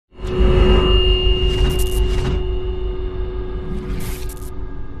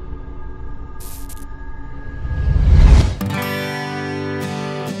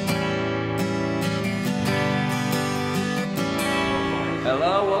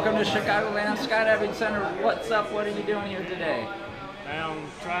welcome to Chicagoland Skydiving Center. What's up? What are you doing here today? I'm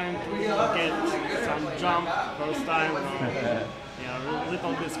trying to get some jump first time. Yeah, a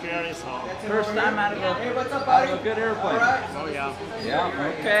little bit scary. So first time out of a good airplane. Oh yeah.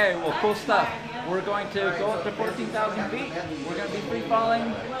 Yeah. Okay. Well, cool stuff. We're going to go up to 14,000 feet. We're going to be free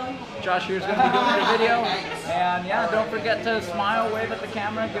falling. Josh here's going to be doing the video. And yeah, don't forget to smile, wave at the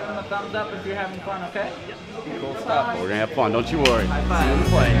camera, give them a thumbs up if you're having fun. Okay? Cool stuff. We're gonna have fun. Don't you worry. High five. See you in the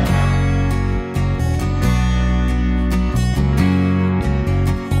plane.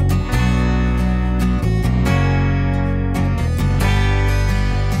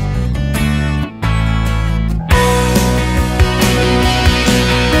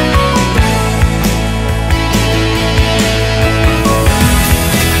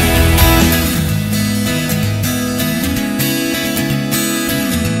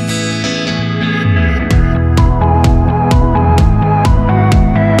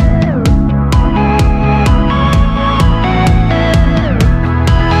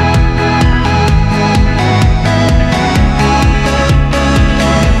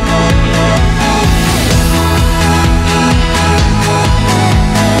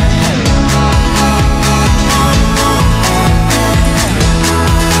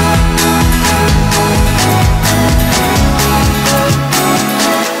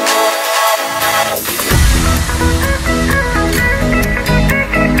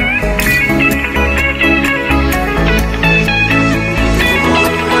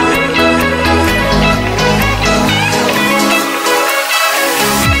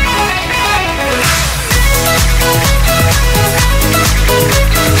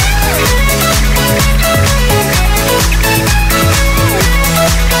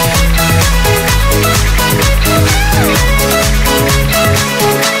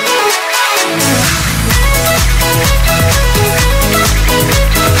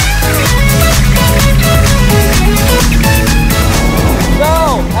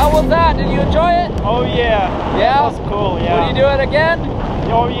 Did you enjoy it? Oh yeah. Yeah? That was cool, yeah. Would you do it again?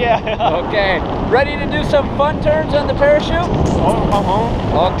 Oh yeah. Okay. Ready to do some fun turns on the parachute?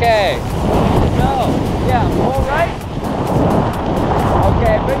 Oh, Okay. So, yeah, pull right.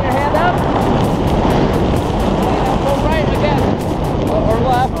 Okay, bring your hand up. And pull right again. Or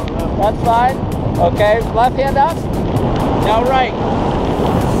left. That's fine. Okay, left hand up. Now right.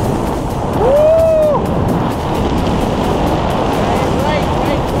 Woo!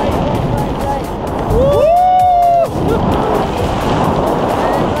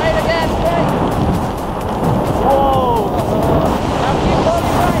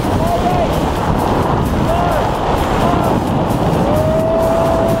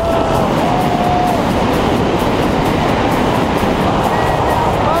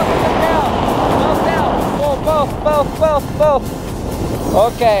 Both.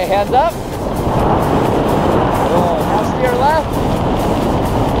 Okay, hands up. Oh, now steer left.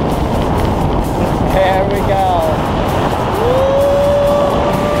 There we go. Woo!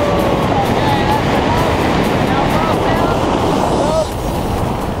 Okay, that's enough. Now both.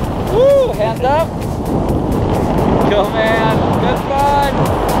 Woo! Hands up. Cool, man. Good fun.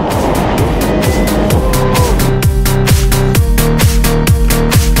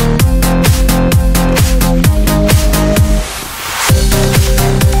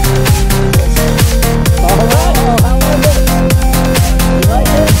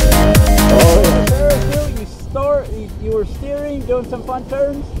 You were steering, doing some fun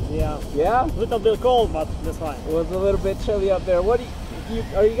turns? Yeah. Yeah? A little bit cold, but that's fine. It was a little bit chilly up there. What do you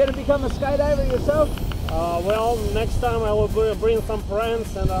are you going to become a skydiver yourself? Well, next time I will bring some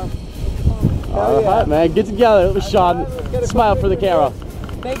friends and all right, man. Get together. It was Sean. Smile for the camera.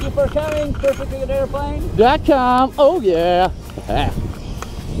 Thank you for coming. Perfectly Good Airplane. .com. Oh yeah.